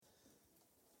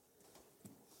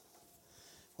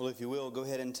Well, if you will, go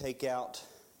ahead and take out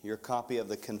your copy of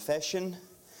the confession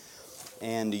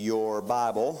and your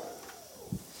Bible.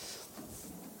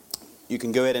 You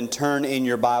can go ahead and turn in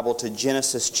your Bible to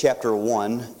Genesis chapter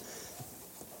 1.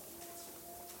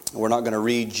 We're not going to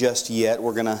read just yet.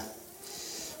 We're going to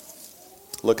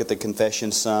look at the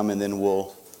confession some, and then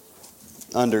we'll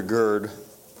undergird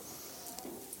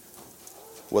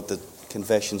what the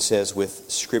confession says with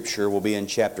Scripture. We'll be in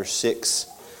chapter 6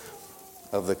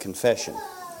 of the confession.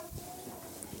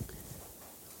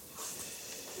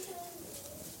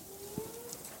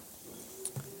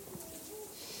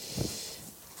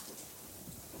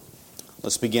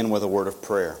 Let's begin with a word of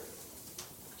prayer.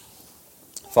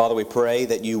 Father, we pray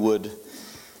that you would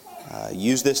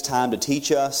use this time to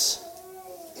teach us.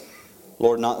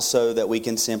 Lord, not so that we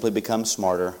can simply become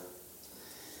smarter,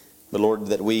 but Lord,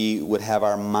 that we would have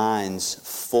our minds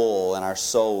full and our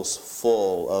souls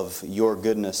full of your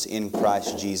goodness in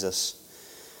Christ Jesus.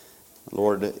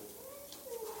 Lord,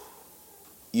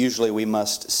 usually we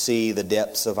must see the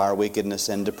depths of our wickedness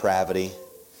and depravity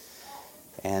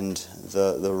and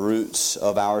the roots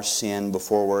of our sin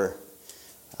before we're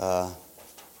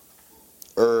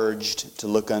urged to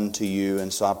look unto you.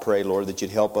 And so I pray, Lord, that you'd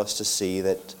help us to see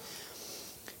that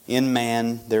in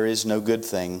man there is no good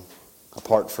thing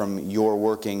apart from your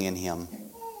working in him.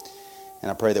 And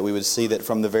I pray that we would see that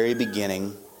from the very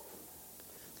beginning,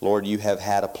 Lord, you have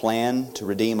had a plan to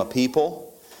redeem a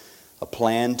people, a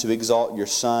plan to exalt your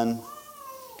Son.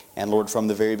 And Lord, from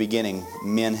the very beginning,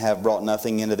 men have brought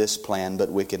nothing into this plan but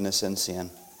wickedness and sin.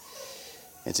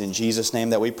 It's in Jesus'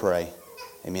 name that we pray.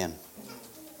 Amen.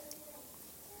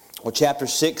 Well, chapter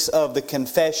 6 of the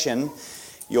confession,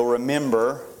 you'll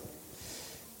remember,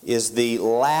 is the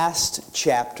last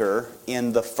chapter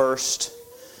in the first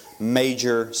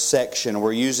major section.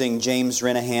 We're using James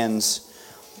Renahan's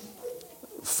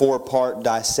 4-part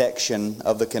dissection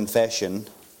of the confession.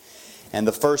 And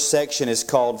the first section is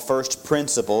called First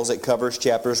Principles. It covers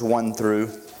chapters 1 through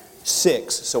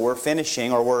 6. So we're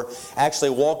finishing, or we're actually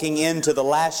walking into the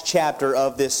last chapter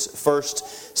of this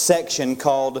first section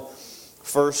called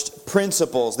First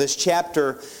Principles. This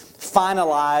chapter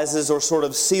finalizes or sort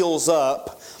of seals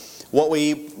up what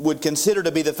we would consider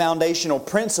to be the foundational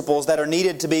principles that are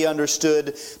needed to be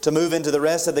understood to move into the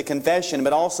rest of the confession,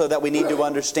 but also that we need to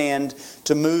understand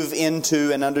to move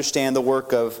into and understand the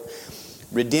work of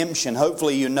redemption.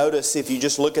 Hopefully you notice, if you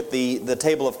just look at the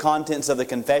table of contents of the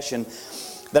confession,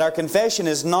 that our confession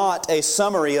is not a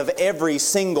summary of every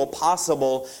single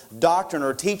possible doctrine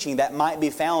or teaching that might be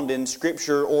found in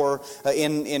Scripture or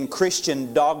in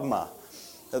Christian dogma.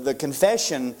 The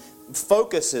confession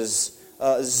focuses,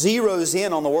 zeroes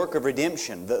in on the work of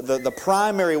redemption, the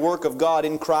primary work of God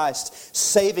in Christ,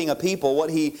 saving a people, what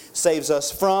He saves us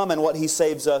from and what He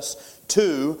saves us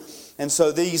to. And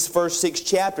so these first 6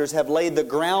 chapters have laid the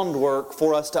groundwork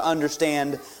for us to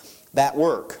understand that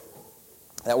work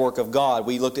of God.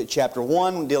 We looked at chapter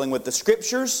 1 dealing with the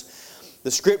Scriptures.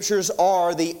 The Scriptures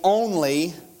are the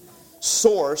only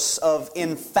source of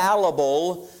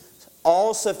infallible,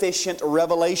 all-sufficient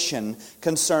revelation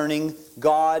concerning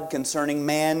God, concerning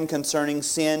man, concerning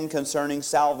sin, concerning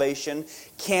salvation.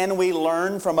 Can we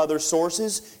learn from other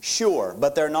sources? Sure,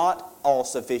 but they're not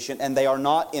all-sufficient and they are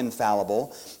not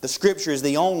infallible. The Scripture is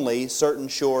the only certain,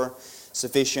 sure,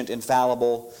 sufficient,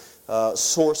 infallible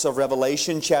source of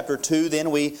revelation. Chapter 2, then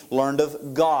we learned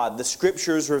of God. The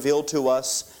Scriptures reveal to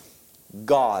us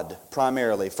God,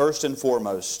 primarily, first and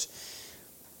foremost.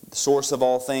 The source of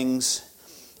all things,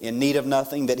 in need of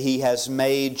nothing that He has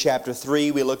made. Chapter 3,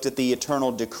 we looked at the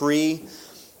eternal decree,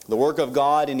 the work of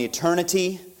God in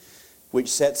eternity, which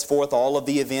sets forth all of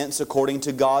the events according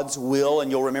to God's will.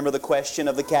 And you'll remember the question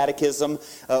of the Catechism,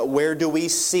 where do we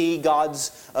see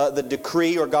God's, the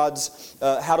decree, or God's,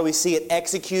 how do we see it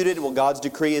executed? Well, God's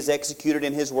decree is executed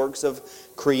in His works of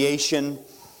creation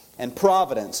and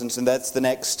providence. And so that's the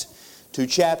next 2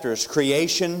 chapters.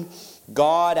 Creation,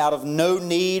 God, out of no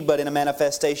need, but in a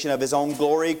manifestation of His own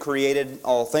glory, created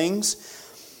all things.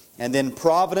 And then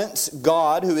providence,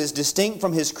 God, who is distinct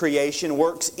from His creation,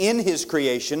 works in His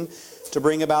creation to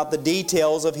bring about the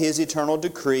details of His eternal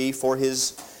decree for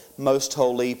His most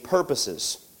holy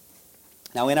purposes.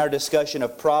 Now, in our discussion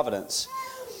of providence,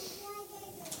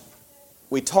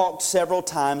 we talked several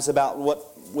times about what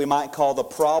we might call the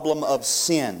problem of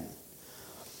sin.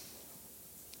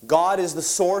 God is the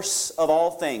source of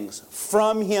all things.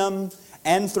 From Him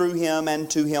and through Him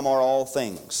and to Him are all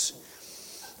things.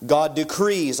 God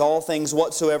decrees all things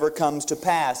whatsoever comes to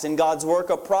pass. In God's work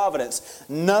of providence,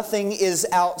 nothing is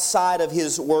outside of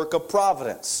His work of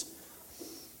providence.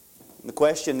 The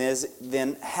question is,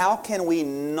 then, how can we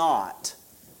not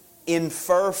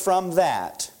infer from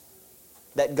that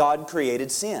that God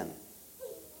created sin?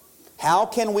 How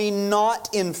can we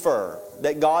not infer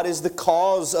that God is the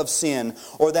cause of sin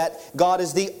or that God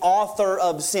is the author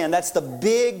of sin? That's the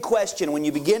big question when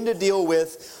you begin to deal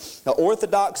with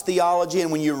orthodox theology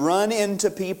and when you run into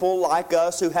people like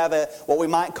us who have what we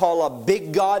might call a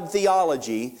big God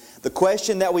theology. The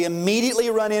question that we immediately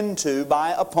run into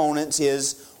by opponents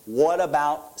is, what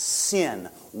about sin?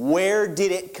 Where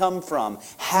did it come from?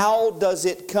 How does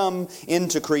it come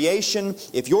into creation?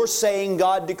 If you're saying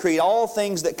God decreed all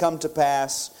things that come to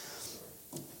pass,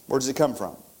 where does it come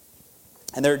from?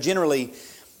 And there are generally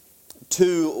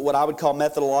two, what I would call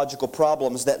methodological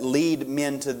problems that lead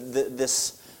men to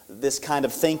this kind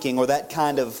of thinking or that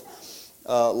kind of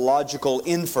logical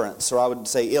inference, or I would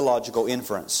say illogical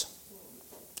inference.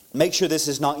 Make sure this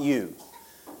is not you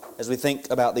as we think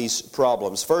about these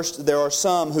problems. First, there are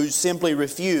some who simply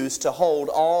refuse to hold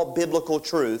all biblical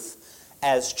truth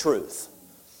as truth.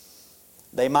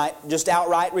 They might just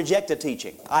outright reject a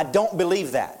teaching. I don't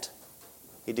believe that.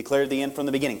 He declared the end from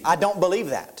the beginning. I don't believe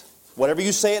that. Whatever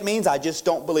you say it means, I just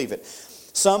don't believe it.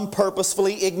 Some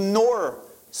purposefully ignore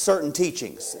certain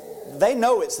teachings. They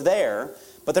know it's there,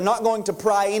 but they're not going to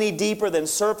pry any deeper than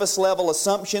surface level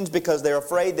assumptions because they're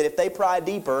afraid that if they pry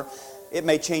deeper, it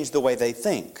may change the way they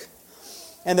think.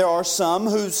 And there are some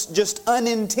who just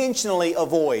unintentionally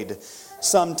avoid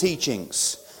some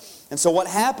teachings. And so what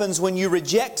happens when you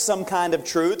reject some kind of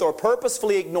truth or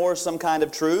purposefully ignore some kind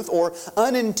of truth or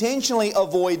unintentionally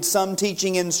avoid some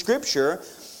teaching in Scripture,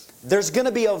 there's going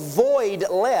to be a void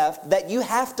left that you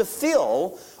have to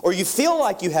fill, or you feel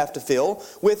like you have to fill,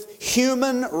 with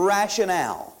human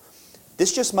rationale.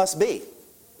 This just must be.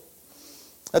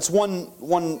 That's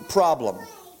one problem.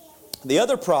 The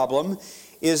other problem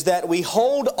is that we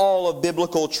hold all of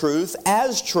biblical truth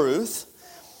as truth,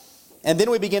 and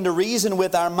then we begin to reason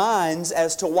with our minds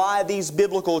as to why these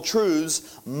biblical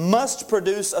truths must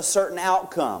produce a certain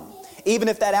outcome. Even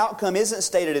if that outcome isn't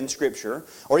stated in Scripture,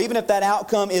 or even if that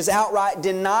outcome is outright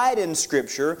denied in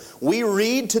Scripture, we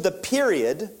read to the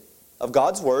period of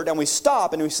God's Word and we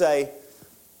stop and we say,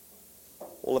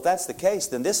 well, if that's the case,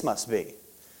 then this must be.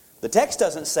 The text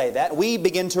doesn't say that. We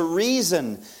begin to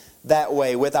reason that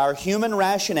way. With our human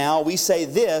rationale, we say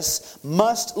this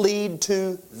must lead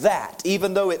to that,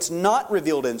 even though it's not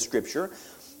revealed in Scripture.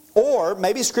 Or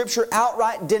maybe Scripture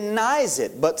outright denies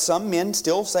it, but some men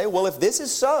still say, well, if this is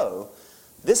so,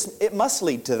 it must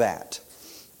lead to that.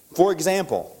 For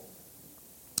example,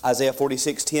 Isaiah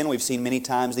 46:10, we've seen many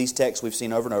times, these texts we've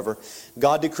seen over and over.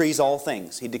 God decrees all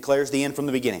things. He declares the end from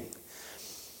the beginning.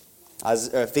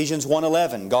 Ephesians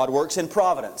 1:11, God works in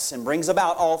providence and brings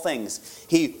about all things.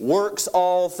 He works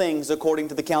all things according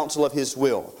to the counsel of His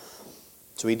will.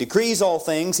 So He decrees all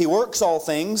things, He works all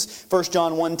things. 1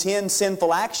 John 1:10,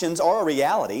 sinful actions are a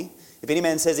reality. If any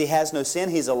man says he has no sin,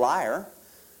 he's a liar.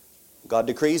 God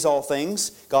decrees all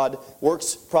things. God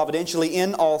works providentially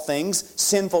in all things.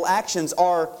 Sinful actions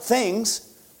are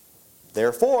things.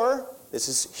 Therefore, this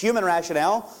is human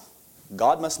rationale,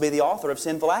 God must be the author of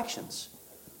sinful actions.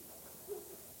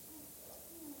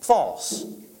 False.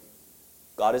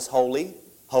 God is holy,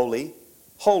 holy,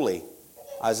 holy.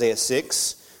 Isaiah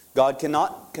 6. God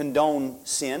cannot condone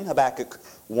sin. Habakkuk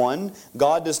 1.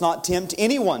 God does not tempt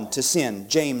anyone to sin.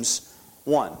 James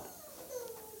 1.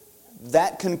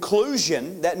 That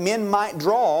conclusion that men might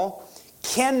draw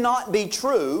cannot be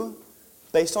true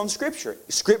based on Scripture.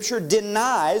 Scripture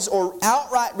denies or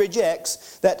outright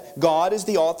rejects that God is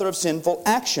the author of sinful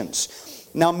actions.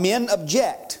 Now men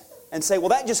object and say, well,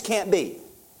 that just can't be.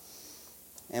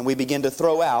 And we begin to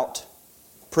throw out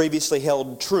previously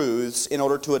held truths in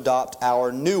order to adopt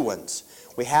our new ones.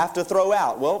 We have to throw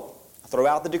out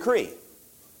the decree.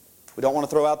 We don't want to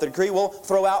throw out the decree, we'll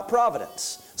throw out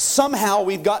providence. Somehow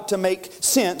we've got to make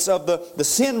sense of the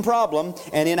sin problem,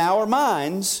 and in our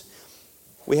minds,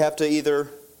 we have to either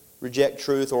reject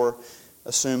truth or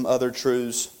assume other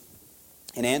truths.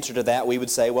 In answer to that, we would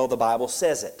say, well, the Bible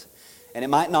says it. And it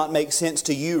might not make sense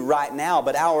to you right now,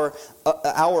 but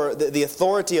the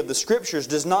authority of the Scriptures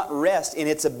does not rest in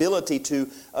its ability to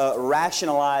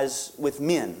rationalize with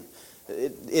men.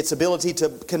 Its ability to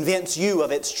convince you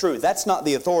of its truth. That's not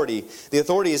the authority. The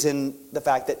authority is in the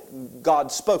fact that God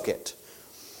spoke it.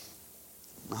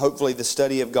 Hopefully the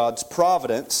study of God's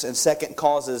providence and second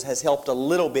causes has helped a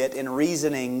little bit in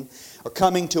reasoning or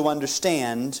coming to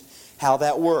understand how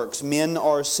that works. Men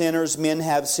are sinners. Men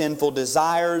have sinful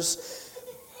desires.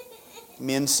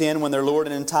 Men sin when they're lured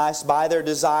and enticed by their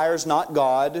desires, not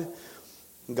God.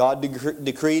 God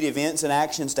decreed events and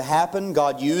actions to happen.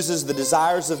 God uses the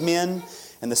desires of men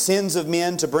and the sins of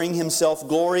men, to bring himself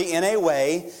glory in a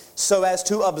way so as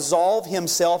to absolve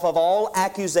himself of all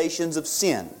accusations of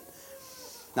sin.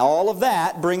 Now all of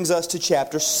that brings us to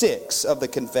chapter 6 of the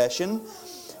confession,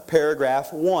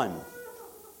 paragraph 1.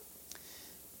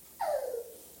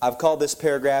 I've called this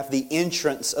paragraph the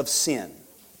entrance of sin.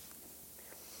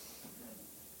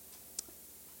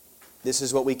 This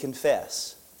is what we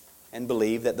confess and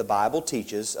believe that the Bible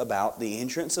teaches about the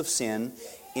entrance of sin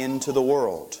into the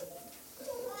world.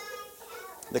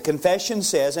 The confession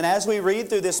says, and as we read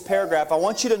through this paragraph, I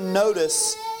want you to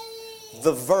notice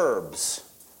the verbs.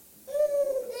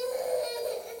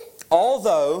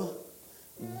 Although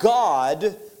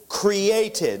God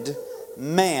created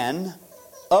man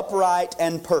upright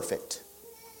and perfect.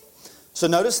 So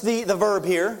notice the verb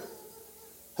here.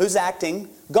 Who's acting?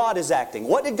 God is acting.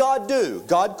 What did God do?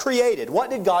 God created. What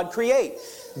did God create?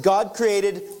 God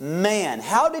created man.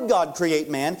 How did God create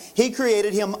man? He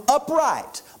created him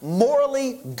upright,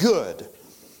 morally good.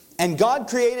 And God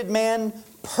created man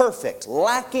perfect,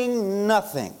 lacking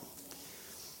nothing.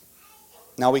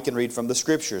 Now we can read from the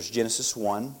Scriptures, Genesis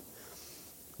 1,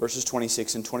 verses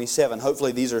 26 and 27.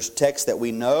 Hopefully these are texts that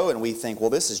we know and we think, well,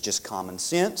 this is just common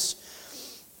sense.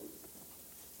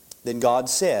 Then God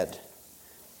said,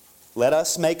 "Let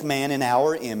us make man in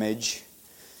our image,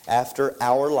 after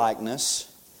our likeness,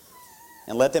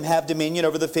 and let them have dominion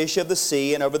over the fish of the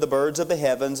sea, and over the birds of the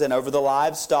heavens, and over the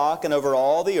livestock, and over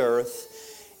all the earth,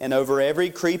 and over every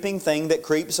creeping thing that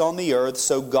creeps on the earth."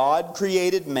 So God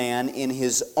created man in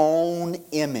His own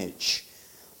image.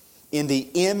 In the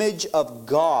image of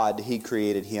God He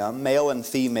created him. Male and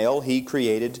female He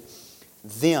created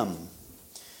them.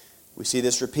 We see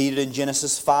this repeated in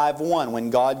Genesis 5:1.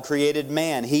 When God created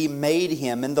man, He made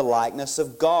him in the likeness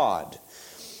of God.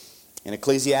 In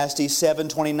Ecclesiastes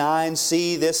 7:29,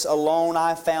 "See, this alone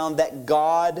I found, that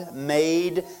God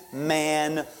made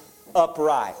man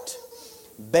upright."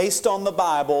 Based on the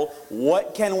Bible,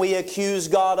 what can we accuse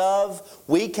God of?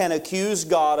 We can accuse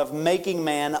God of making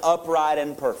man upright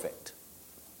and perfect.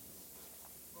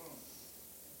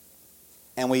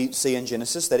 And we see in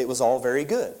Genesis that it was all very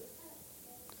good.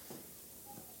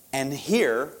 And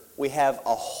here we have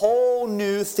a whole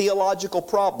new theological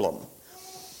problem.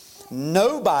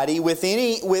 Nobody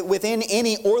within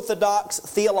any orthodox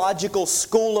theological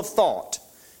school of thought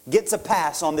gets a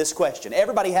pass on this question.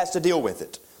 Everybody has to deal with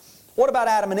it. What about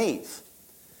Adam and Eve?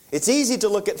 It's easy to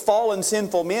look at fallen,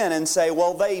 sinful men and say,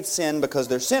 well, they've sinned because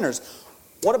they're sinners.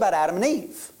 What about Adam and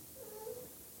Eve?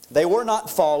 They were not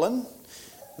fallen.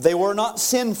 They were not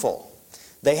sinful.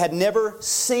 They had never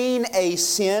seen a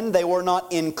sin. They were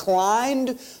not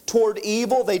inclined toward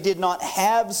evil. They did not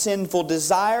have sinful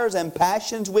desires and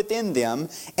passions within them,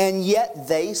 and yet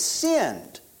they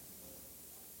sinned.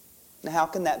 Now, how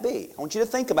can that be? I want you to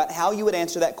think about how you would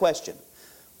answer that question.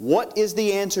 What is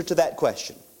the answer to that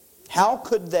question? How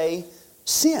could they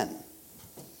sin?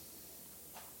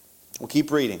 We'll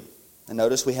keep reading. And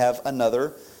notice we have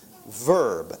another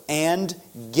verb, "and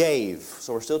gave."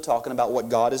 So we're still talking about what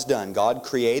God has done. God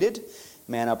created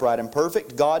man upright and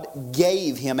perfect. God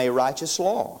gave him a righteous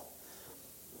law,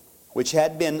 which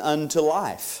had been unto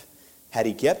life, had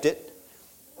he kept it,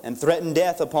 and threatened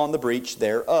death upon the breach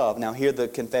thereof. Now here the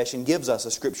confession gives us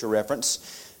a scripture reference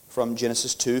from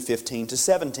Genesis 2:15 to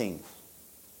 17.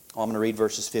 I'm going to read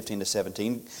verses 15 to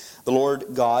 17. "The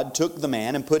Lord God took the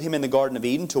man and put him in the Garden of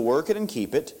Eden to work it and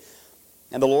keep it.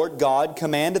 And the Lord God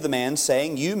commanded the man,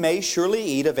 saying, You may surely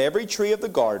eat of every tree of the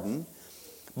garden,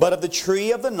 but of the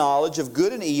tree of the knowledge of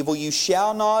good and evil you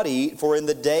shall not eat, for in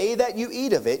the day that you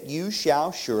eat of it you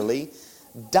shall surely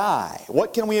die."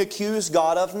 What can we accuse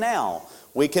God of now?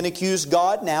 We can accuse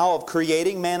God now of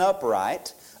creating man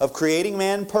upright, of creating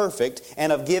man perfect,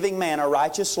 and of giving man a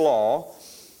righteous law,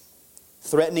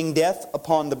 threatening death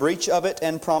upon the breach of it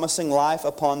and promising life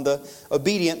upon the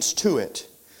obedience to it.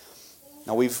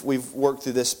 Now we've worked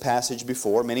through this passage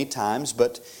before many times,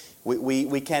 but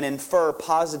we can infer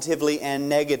positively and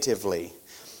negatively.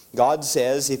 God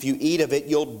says, if you eat of it,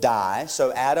 you'll die.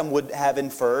 So Adam would have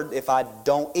inferred, if I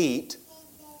don't eat,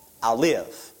 I'll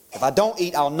live. If I don't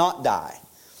eat, I'll not die.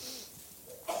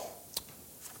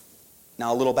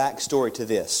 Now a little backstory to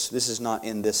this. This is not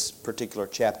in this particular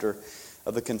chapter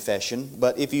of the confession,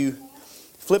 but if you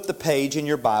flip the page in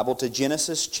your Bible to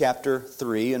Genesis chapter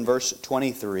 3 and verse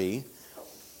 23,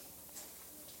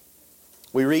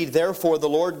 we read, "Therefore the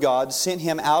Lord God sent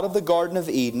him out of the Garden of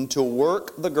Eden to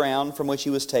work the ground from which he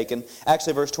was taken."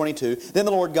 Actually, verse 22, "Then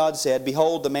the Lord God said,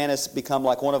 Behold, the man has become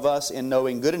like one of us in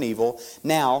knowing good and evil.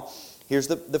 Now," here's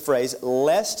the phrase,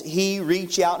 "lest he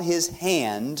reach out his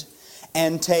hand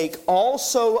and take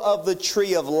also of the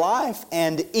tree of life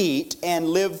and eat and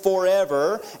live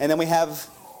forever. And then we have,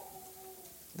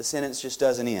 the sentence just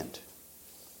doesn't end.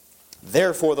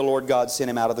 Therefore the Lord God sent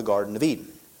him out of the Garden of Eden.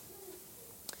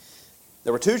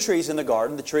 There were two trees in the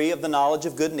garden, the tree of the knowledge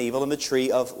of good and evil and the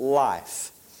tree of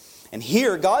life. And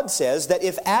here God says that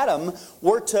if Adam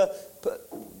were to,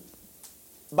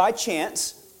 by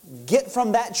chance, get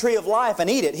from that tree of life and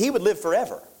eat it, he would live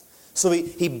forever. So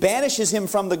he banishes him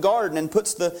from the garden and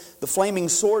puts the flaming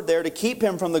sword there to keep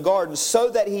him from the garden so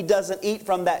that he doesn't eat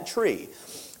from that tree.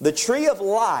 The tree of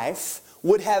life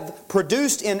would have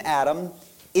produced in Adam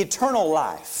eternal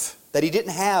life that he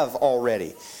didn't have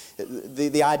already.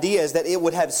 The idea is that it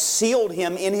would have sealed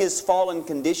him in his fallen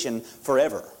condition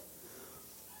forever.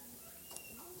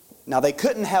 Now they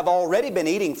couldn't have already been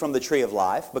eating from the tree of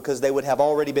life because they would have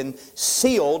already been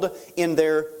sealed in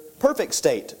their perfect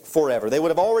state forever. They would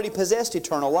have already possessed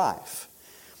eternal life.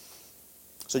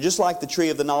 So just like the tree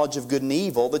of the knowledge of good and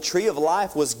evil, the tree of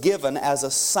life was given as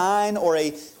a sign or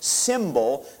a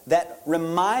symbol that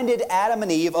reminded Adam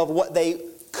and Eve of what they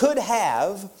could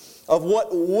have, of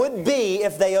what would be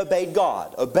if they obeyed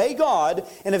God. Obey God,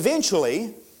 and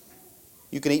eventually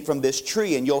you can eat from this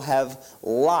tree and you'll have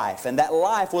life. And that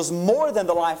life was more than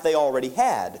the life they already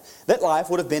had. That life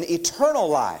would have been eternal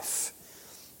life.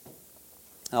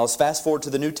 Now let's fast forward to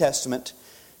the New Testament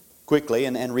quickly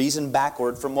and reason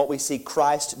backward from what we see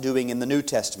Christ doing in the New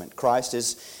Testament. Christ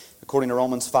is, according to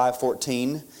Romans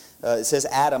 5:14, it says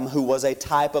Adam, who was a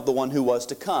type of the one who was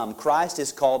to come. Christ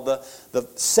is called the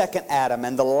second Adam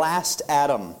and the last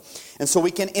Adam. And so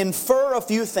we can infer a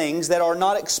few things that are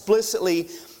not explicitly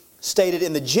stated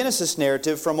in the Genesis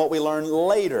narrative from what we learn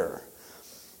later.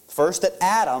 First, that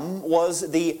Adam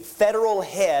was the federal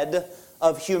head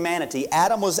of humanity.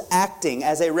 Adam was acting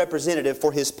as a representative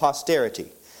for his posterity.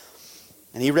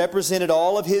 And he represented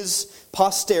all of his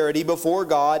posterity before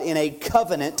God in a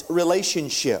covenant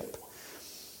relationship.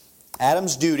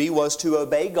 Adam's duty was to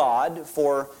obey God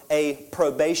for a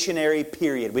probationary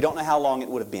period. We don't know how long it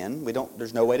would have been.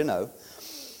 There's no way to know.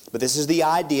 But this is the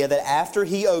idea that after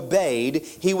he obeyed,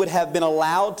 he would have been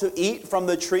allowed to eat from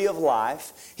the tree of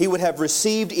life. He would have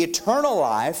received eternal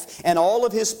life, and all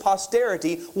of his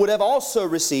posterity would have also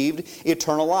received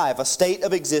eternal life, a state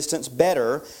of existence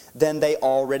better than they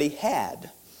already had.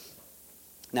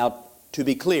 Now, to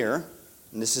be clear,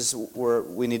 and this is where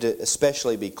we need to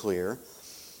especially be clear,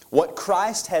 what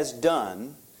Christ has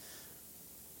done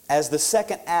as the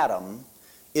second Adam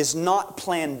is not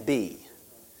plan B.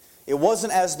 It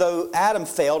wasn't as though Adam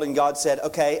failed and God said,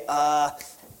 okay, how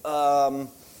can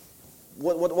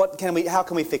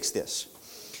we fix this?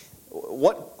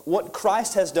 What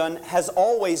Christ has done has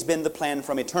always been the plan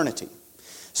from eternity.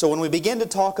 So when we begin to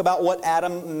talk about what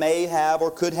Adam may have or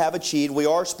could have achieved, we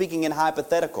are speaking in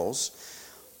hypotheticals.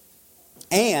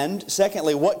 And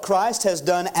secondly, what Christ has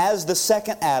done as the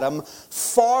second Adam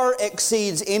far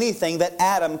exceeds anything that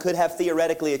Adam could have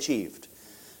theoretically achieved.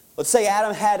 Let's say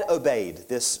Adam had obeyed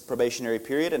this probationary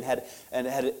period and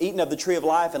had eaten of the tree of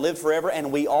life and lived forever,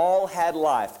 and we all had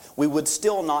life. We would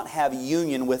still not have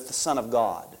union with the Son of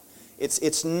God.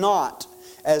 It's not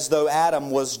as though Adam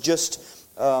was just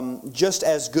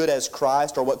as good as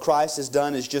Christ, or what Christ has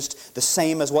done is just the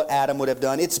same as what Adam would have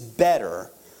done. It's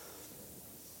better.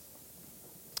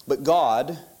 But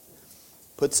God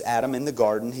puts Adam in the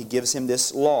garden. He gives him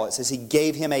this law. It says He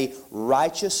gave him a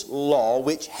righteous law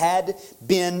which had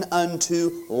been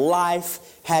unto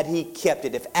life had he kept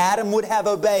it. If Adam would have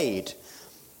obeyed,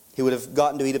 he would have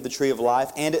gotten to eat of the tree of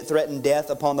life, and it threatened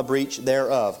death upon the breach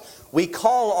thereof. We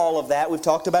call all of that, we've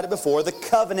talked about it before, the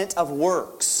covenant of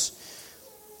works.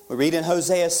 We read in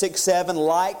Hosea 6:7,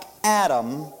 like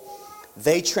Adam,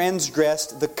 they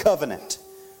transgressed the covenant.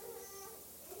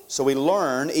 So we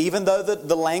learn, even though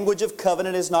the language of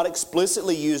covenant is not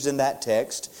explicitly used in that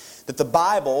text, that the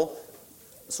Bible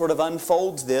sort of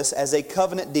unfolds this as a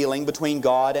covenant dealing between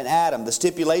God and Adam. The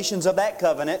stipulations of that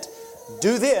covenant: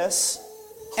 do this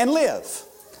and live,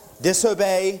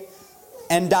 disobey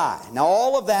and die. Now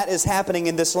all of that is happening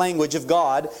in this language of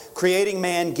God creating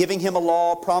man, giving him a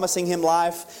law, promising him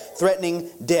life, threatening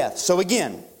death. So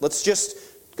again, let's just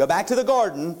go back to the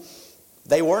garden.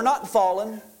 They were not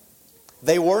fallen.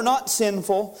 They were not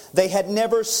sinful. They had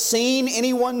never seen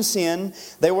anyone sin.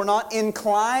 They were not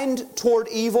inclined toward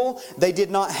evil. They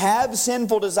did not have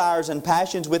sinful desires and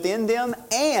passions within them.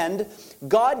 And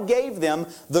God gave them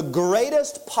the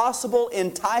greatest possible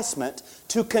enticement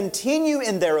to continue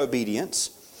in their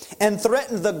obedience, and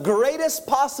threatened the greatest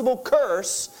possible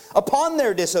curse upon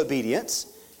their disobedience,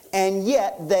 and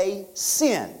yet they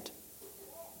sinned.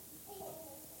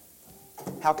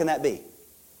 How can that be?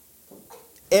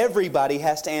 Everybody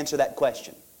has to answer that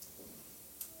question.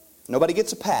 Nobody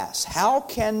gets a pass. How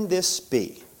can this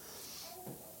be?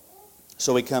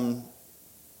 So we come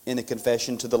in the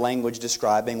confession to the language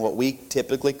describing what we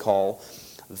typically call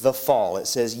the fall. It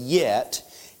says, yet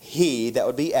he, that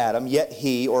would be Adam, yet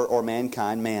he, or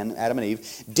mankind, man, Adam and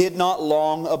Eve, did not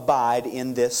long abide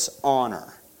in this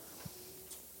honor.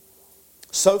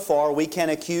 So far, we can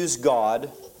accuse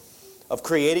God of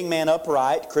creating man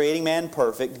upright, creating man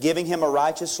perfect, giving him a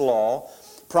righteous law,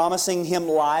 promising him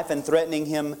life and threatening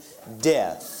him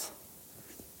death.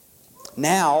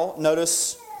 Now,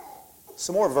 notice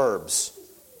some more verbs.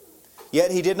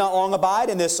 Yet he did not long abide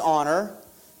in this honor,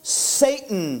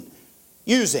 Satan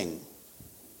using.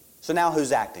 So now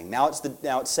who's acting? Now it's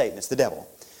Satan, it's the devil.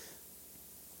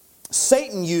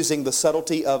 Satan using the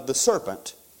subtlety of the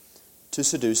serpent to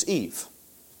seduce Eve.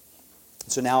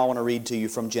 So now I want to read to you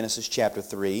from Genesis chapter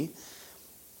 3,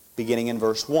 beginning in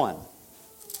verse 1.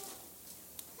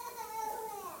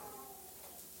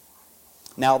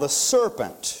 Now the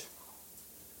serpent,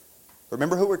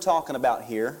 remember who we're talking about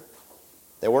here.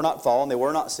 They were not fallen, they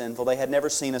were not sinful, they had never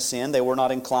seen a sin, they were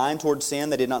not inclined towards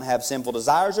sin, they did not have sinful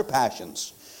desires or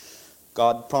passions.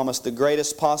 God promised the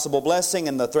greatest possible blessing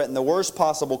and threatened the worst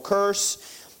possible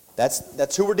curse.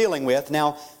 That's who we're dealing with.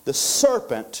 Now, the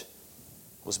serpent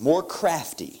was more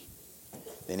crafty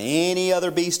than any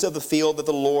other beast of the field that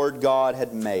the Lord God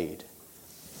had made.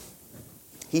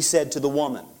 He said to the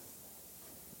woman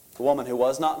who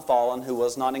was not fallen, who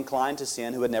was not inclined to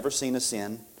sin, who had never seen a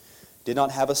sin, did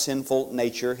not have a sinful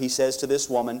nature, he says to this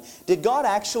woman, did God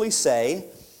actually say,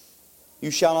 you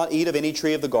shall not eat of any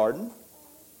tree of the garden?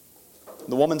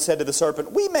 The woman said to the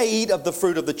serpent, we may eat of the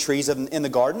fruit of the trees in the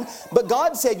garden, but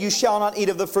God said, you shall not eat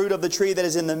of the fruit of the tree that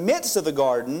is in the midst of the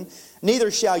garden,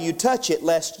 neither shall you touch it,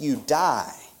 lest you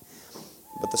die.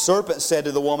 But the serpent said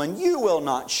to the woman, you will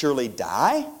not surely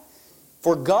die,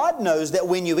 for God knows that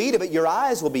when you eat of it, your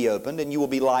eyes will be opened, and you will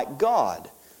be like God,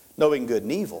 knowing good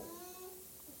and evil.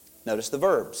 Notice the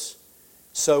verbs.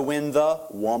 So when the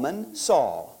woman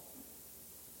saw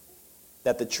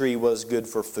that the tree was good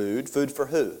for food, food for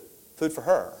who? Food for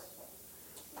her.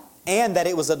 And that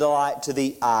it was a delight to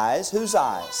the eyes. Whose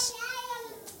eyes?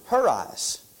 Her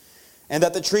eyes. And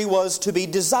that the tree was to be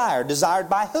desired. Desired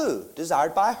by who?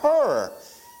 Desired by her.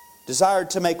 Desired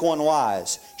to make one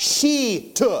wise.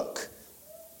 She took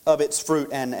of its fruit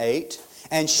and ate.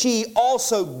 And she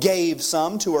also gave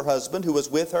some to her husband who was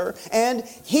with her. And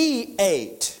he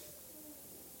ate.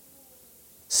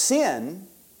 Sin,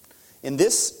 in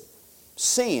this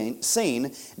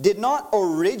scene did not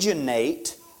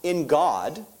originate in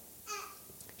God.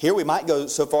 Here we might go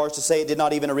so far as to say it did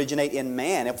not even originate in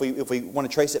man. If we want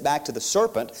to trace it back to the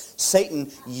serpent, Satan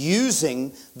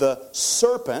using the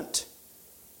serpent,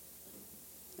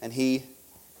 and he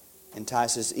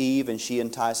entices Eve and she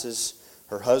entices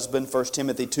her husband. 1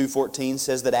 Timothy 2:14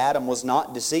 says that Adam was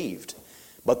not deceived,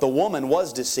 but the woman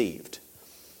was deceived.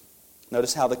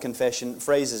 Notice how the confession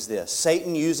phrases this.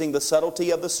 Satan using the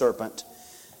subtlety of the serpent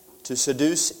to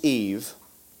seduce Eve,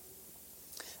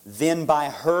 then by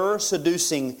her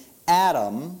seducing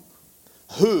Adam,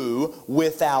 who,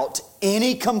 without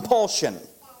any compulsion,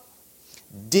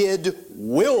 did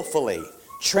willfully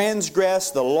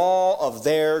transgress the law of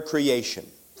their creation.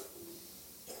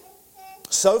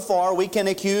 So far, we can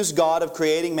accuse God of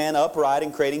creating man upright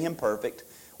and creating him perfect.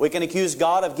 We can accuse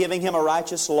God of giving him a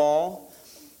righteous law,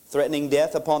 threatening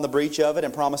death upon the breach of it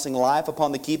and promising life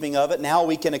upon the keeping of it. Now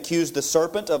we can accuse the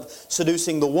serpent of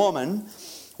seducing the woman.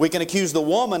 We can accuse the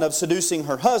woman of seducing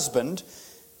her husband.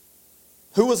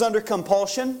 Who was under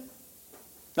compulsion?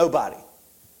 Nobody.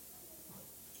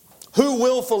 Who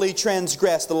willfully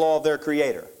transgressed the law of their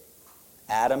Creator?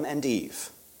 Adam and Eve.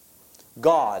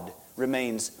 God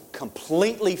remains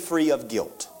completely free of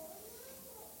guilt.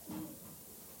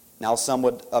 Now some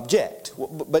would object.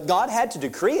 But God had to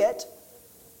decree it.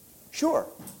 Sure.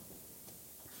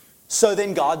 So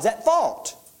then God's at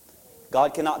fault.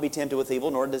 God cannot be tempted with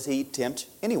evil, nor does He tempt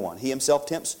anyone. He Himself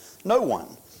tempts no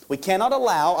one. We cannot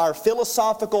allow our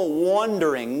philosophical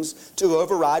wanderings to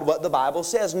override what the Bible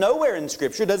says. Nowhere in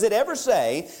Scripture does it ever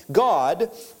say God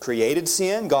created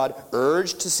sin, God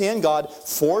urged to sin, God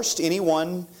forced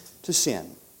anyone to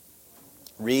sin.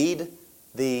 Read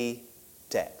the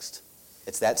text.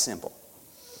 It's that simple.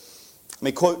 Let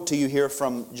me quote to you here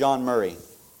from John Murray.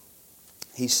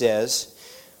 He says,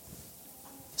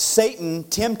 Satan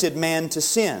tempted man to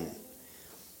sin.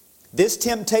 This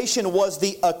temptation was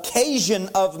the occasion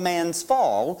of man's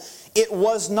fall. It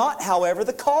was not, however,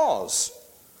 the cause.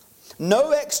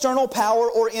 No external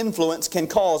power or influence can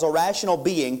cause a rational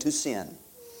being to sin.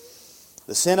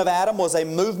 The sin of Adam was a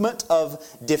movement of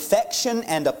defection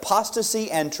and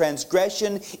apostasy and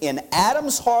transgression in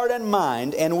Adam's heart and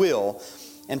mind and will.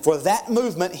 And for that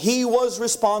movement, he was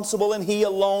responsible, and he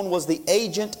alone was the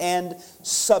agent and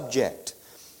subject.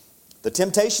 The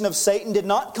temptation of Satan did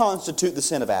not constitute the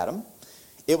sin of Adam.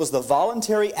 It was the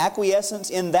voluntary acquiescence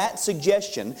in that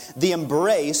suggestion, the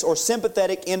embrace or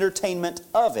sympathetic entertainment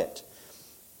of it.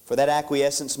 For that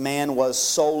acquiescence, man was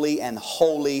solely and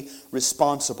wholly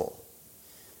responsible.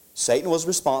 Satan was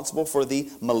responsible for the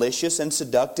malicious and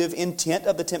seductive intent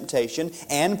of the temptation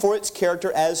and for its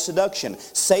character as seduction.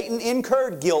 Satan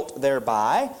incurred guilt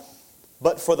thereby,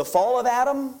 but for the fall of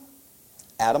Adam,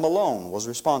 Adam alone was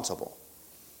responsible.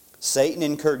 Satan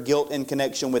incurred guilt in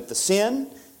connection with the sin,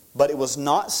 but it was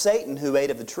not Satan who ate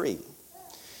of the tree.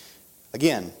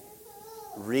 Again,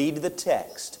 read the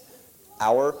text.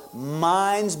 Our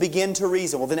minds begin to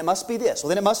reason. Well, then it must be this. Well,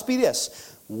 then it must be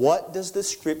this. What do the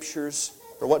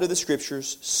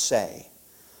Scriptures say?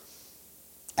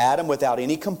 Adam, without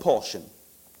any compulsion,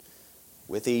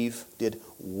 with Eve, did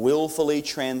willfully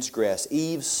transgress.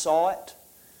 Eve saw it.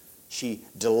 She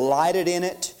delighted in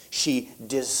it. She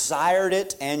desired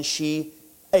it, and she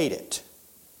ate it.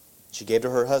 She gave to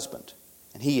her husband,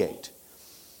 and he ate.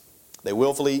 They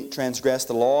willfully transgressed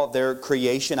the law of their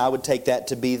creation. I would take that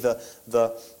to be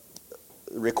the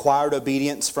required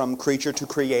obedience from creature to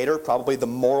creator, probably the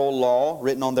moral law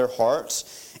written on their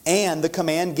hearts, and the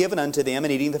command given unto them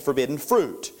in eating the forbidden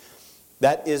fruit.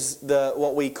 That is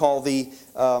what we call the,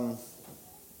 what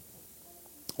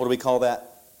do we call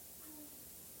that?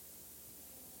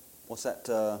 What's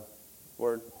that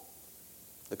word?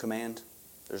 The command?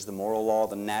 There's the moral law,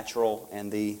 the natural,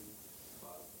 and the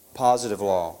positive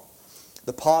law.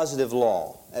 The positive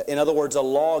law. In other words, a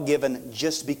law given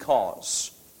just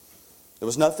because. There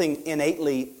was nothing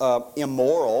innately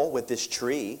immoral with this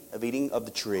tree, of eating of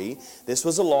the tree. This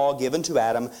was a law given to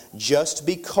Adam just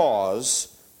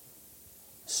because,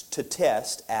 to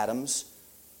test Adam's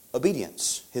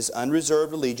obedience, his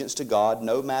unreserved allegiance to God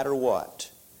no matter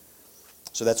what.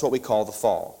 So that's what we call the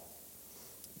fall.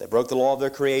 They broke the law of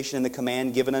their creation and the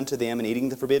command given unto them in eating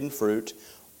the forbidden fruit.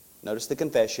 Notice the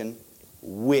confession,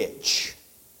 which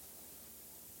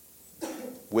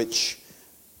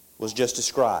was just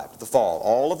described, the fall.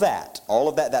 All of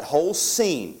that, that whole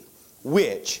scene,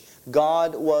 which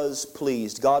God was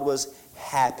pleased, God was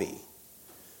happy,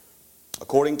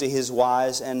 according to His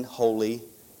wise and holy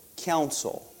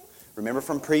counsel. Remember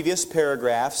from previous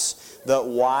paragraphs, the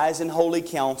wise and holy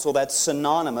counsel, that's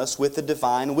synonymous with the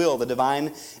divine will, the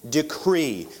divine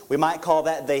decree. We might call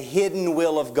that the hidden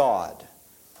will of God.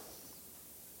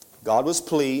 God was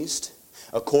pleased,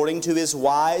 according to His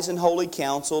wise and holy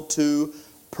counsel, to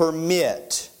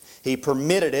permit. He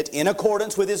permitted it in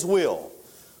accordance with His will.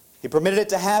 He permitted it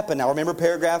to happen. Now remember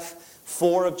paragraph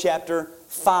 4 of chapter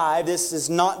 5. This is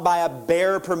not by a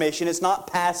bare permission. It's not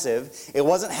passive. It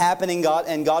wasn't happening,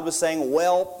 and God was saying,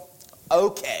 well,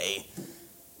 okay.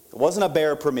 It wasn't a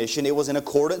bare permission. It was in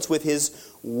accordance with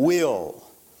His will.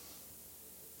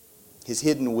 His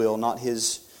hidden will, not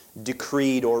His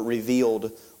decreed or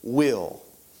revealed will.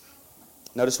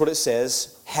 Notice what it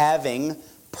says, having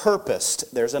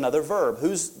purposed. There's another verb.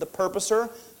 Who's the purposer?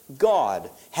 God.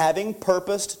 Having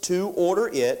purposed to order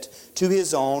it to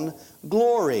His own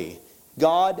glory.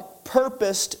 God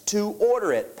purposed to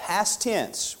order it. Past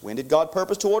tense. When did God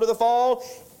purpose to order the fall?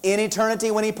 In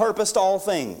eternity, when He purposed all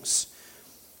things.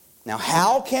 Now,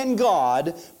 how can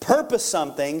God purpose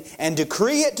something and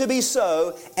decree it to be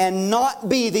so and not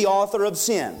be the author of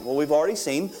sin? Well, we've already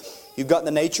seen. You've got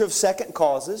the nature of second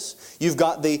causes. You've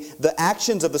got the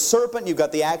actions of the serpent. You've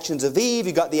got the actions of Eve.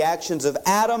 You've got the actions of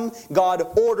Adam.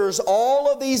 God orders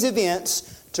all of these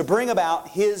events to bring about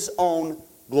His own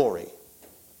glory.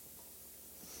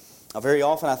 Now, very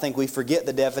often I think we forget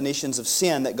the definitions of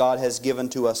sin that God has given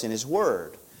to us in His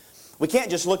Word. We can't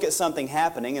just look at something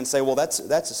happening and say, well, that's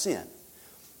a sin.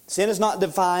 Sin is not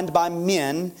defined by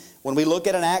men when we look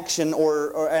at an action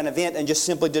or an event and just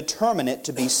simply determine it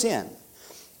to be sin.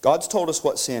 God's told us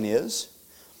what sin is.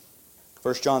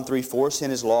 1 John 3:4, sin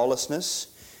is lawlessness.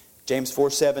 James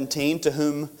 4:17, to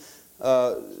whom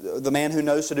the man who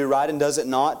knows to do right and does it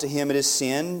not, to him it is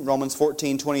sin. Romans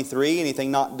 14:23,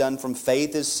 anything not done from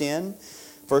faith is sin.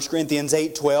 1 Corinthians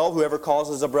 8:12, whoever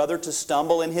causes a brother to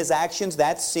stumble in his actions,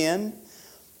 that's sin.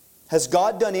 Has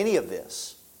God done any of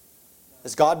this?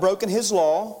 Has God broken His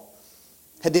law?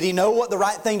 Did He know what the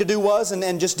right thing to do was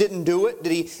and just didn't do it?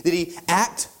 Did he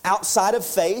act outside of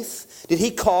faith? Did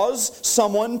He cause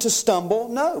someone to stumble?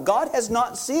 No, God has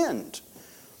not sinned.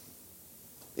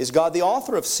 Is God the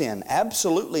author of sin?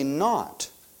 Absolutely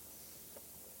not.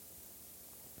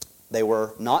 They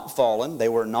were not fallen. They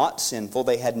were not sinful.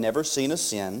 They had never seen a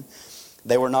sin.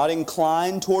 They were not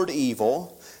inclined toward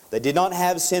evil. They did not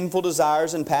have sinful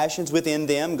desires and passions within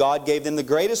them. God gave them the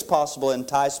greatest possible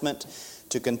enticement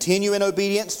to continue in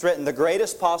obedience, threatened the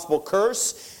greatest possible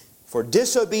curse for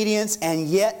disobedience, and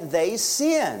yet they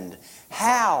sinned.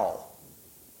 How?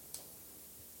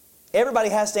 Everybody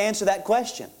has to answer that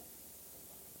question.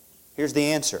 Here's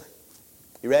the answer.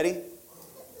 You ready?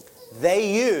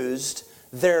 They used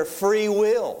their free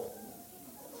will,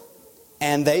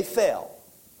 and they fell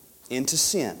into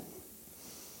sin.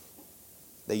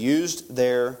 They used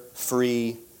their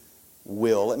free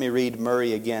will. Let me read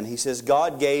Murray again. He says,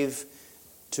 God gave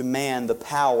to man the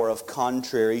power of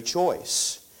contrary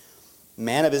choice.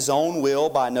 Man of his own will,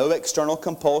 by no external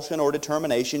compulsion or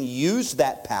determination, used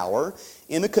that power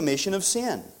in the commission of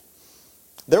sin.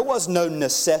 There was no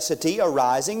necessity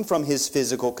arising from his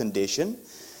physical condition,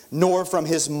 nor from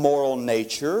his moral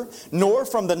nature, nor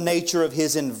from the nature of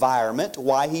his environment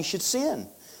why he should sin.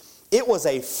 It was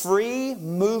a free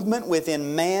movement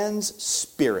within man's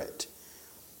spirit.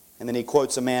 And then he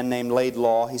quotes a man named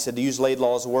Laidlaw. He said, to use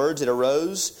Laidlaw's words, it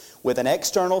arose with an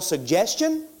external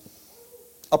suggestion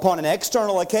upon an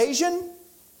external occasion,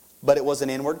 but it was an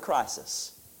inward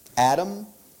crisis. Adam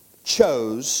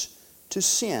chose to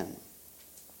sin.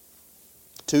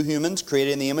 Two humans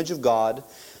created in the image of God,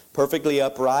 perfectly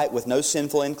upright, with no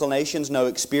sinful inclinations, no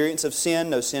experience of sin,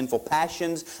 no sinful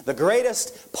passions, the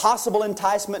greatest possible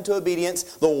enticement to obedience,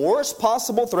 the worst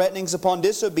possible threatenings upon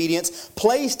disobedience,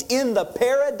 placed in the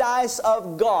paradise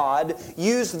of God,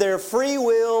 used their free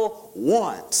will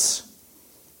once.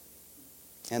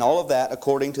 And all of that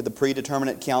according to the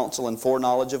predeterminate counsel and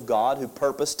foreknowledge of God, who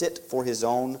purposed it for His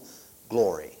own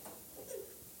glory.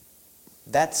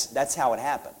 That's how it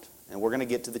happened. And we're going to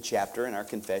get to the chapter in our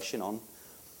confession on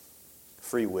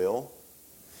free will.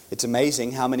 It's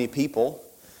amazing how many people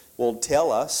will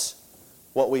tell us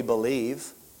what we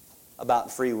believe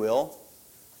about free will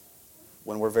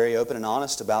when we're very open and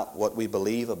honest about what we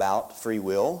believe about free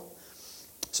will.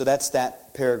 So that's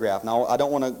that paragraph. Now, I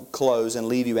don't want to close and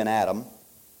leave you in Adam.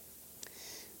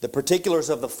 The particulars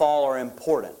of the fall are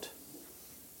important,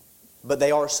 but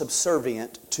they are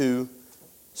subservient to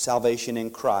salvation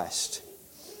in Christ.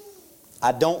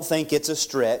 I don't think it's a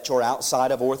stretch or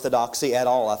outside of orthodoxy at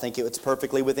all. I think it's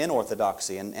perfectly within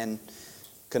orthodoxy and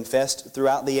confessed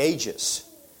throughout the ages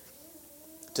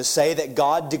to say that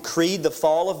God decreed the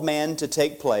fall of man to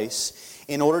take place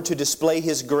in order to display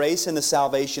His grace in the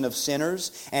salvation of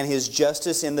sinners and His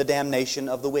justice in the damnation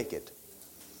of the wicked.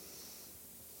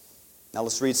 Now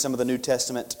let's read some of the New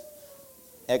Testament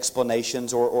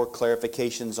explanations or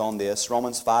clarifications on this.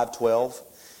 Romans 5:12.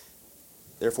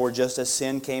 Therefore, just as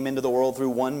sin came into the world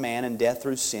through one man, and death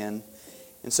through sin,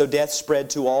 and so death spread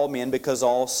to all men because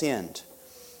all sinned.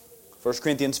 1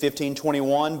 Corinthians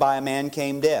 15:21, by a man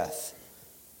came death.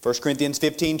 1 Corinthians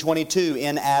 15:22,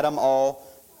 in Adam all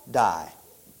die.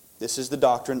 This is the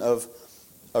doctrine of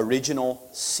original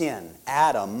sin.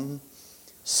 Adam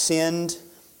sinned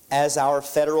as our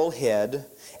federal head,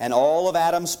 and all of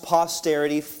Adam's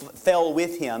posterity fell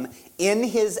with him in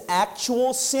his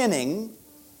actual sinning,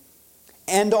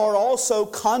 and are also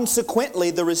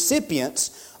consequently the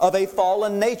recipients of a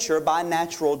fallen nature by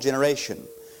natural generation.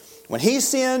 When he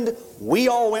sinned, we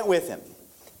all went with him,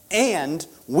 and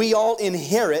we all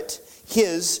inherit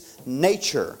his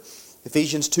nature.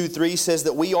 Ephesians 2:3 says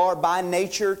that we are by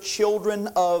nature children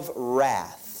of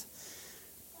wrath.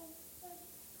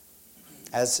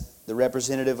 As the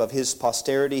representative of his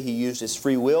posterity, he used his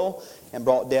free will and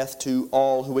brought death to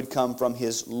all who would come from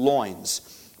his loins.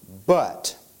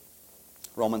 But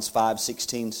Romans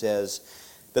 5:16 says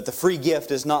that the free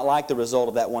gift is not like the result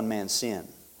of that one man's sin.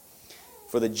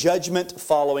 For the judgment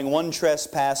following one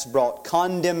trespass brought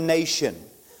condemnation,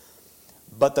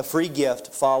 but the free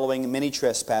gift following many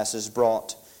trespasses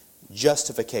brought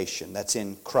justification. That's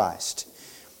in Christ.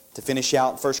 To finish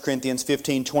out 1 Corinthians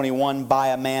 15:21, by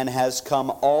a man has come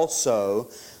also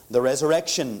the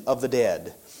resurrection of the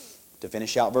dead. To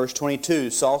finish out verse 22,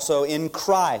 so also in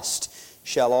Christ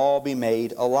shall all be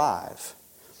made alive.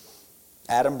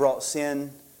 Adam brought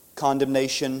sin,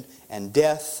 condemnation, and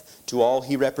death to all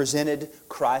he represented.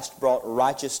 Christ brought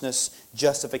righteousness,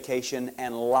 justification,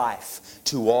 and life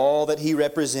to all that he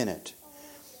represented.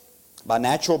 By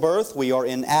natural birth, we are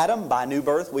in Adam. By new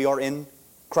birth, we are in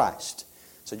Christ.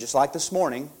 So just like this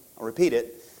morning, I'll repeat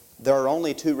it, there are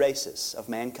only two races of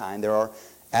mankind. There are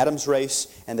Adam's race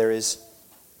and there is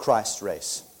Christ's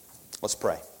race. Let's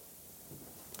pray.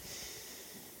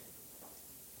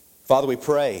 Father, we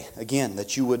pray again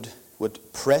that you would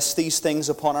press these things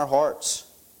upon our hearts.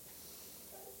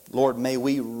 Lord, may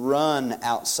we run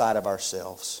outside of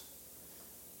ourselves.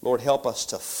 Lord, help us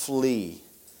to flee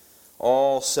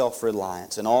all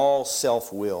self-reliance and all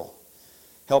self-will.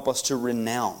 Help us to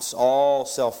renounce all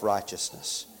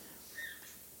self-righteousness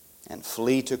and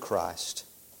flee to Christ.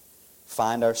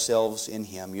 Find ourselves in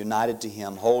Him, united to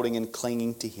Him, holding and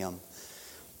clinging to Him.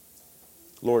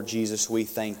 Lord Jesus, we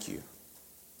thank You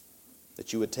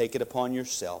that You would take it upon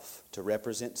Yourself to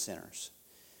represent sinners.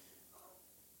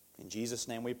 In Jesus'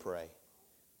 name we pray.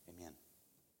 Amen.